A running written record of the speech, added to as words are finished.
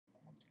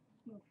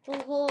Well,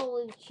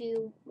 hello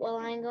YouTube. Well,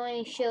 I'm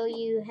going to show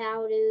you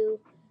how to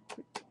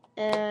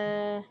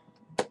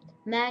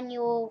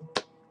manual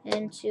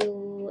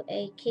into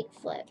a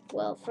kickflip.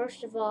 Well,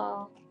 first of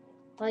all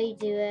you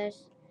do is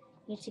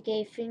you need to get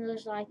your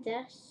fingers like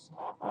this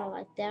or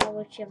like that,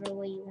 whichever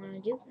way you want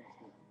to do,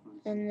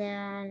 and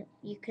then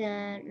you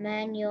can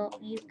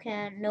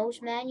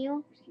nose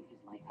manual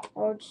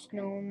or just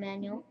nose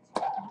manual.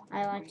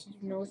 I like to do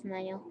nose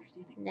manual,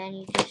 and then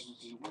you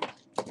just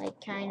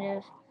kind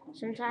of.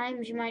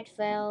 Sometimes you might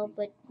fail,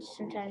 but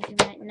sometimes you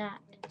might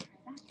not.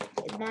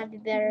 It might be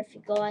better if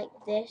you go like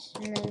this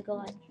and then go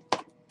like,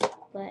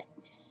 but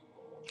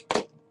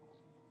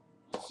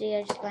see,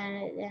 I just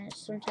landed it, and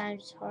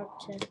sometimes it's hard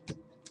to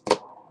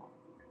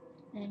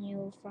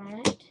manual from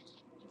it.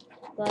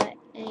 But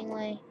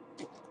anyway,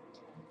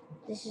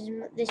 this is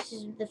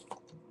the.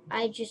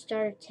 I just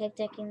started tech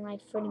decking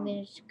like 40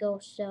 minutes ago,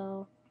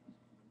 so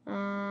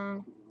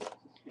I'm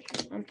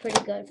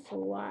pretty good for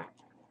what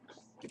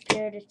the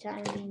period of time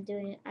I've been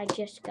doing it. I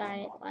just got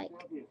it like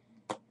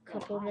a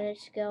couple of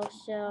minutes ago,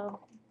 so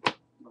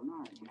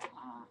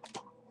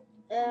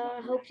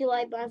I hope you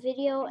like my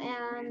video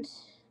and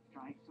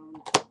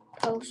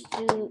post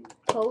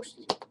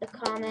a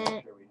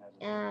comment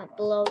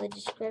below the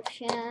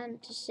description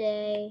to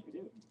say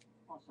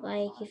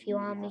if you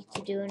want me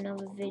to do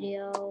another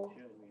video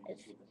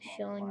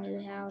showing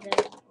you how to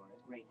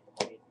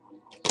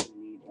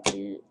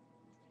do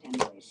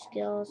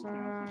skills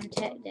on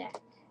tech deck.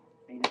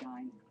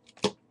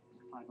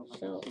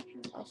 So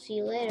I'll see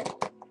you later.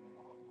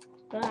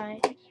 Bye.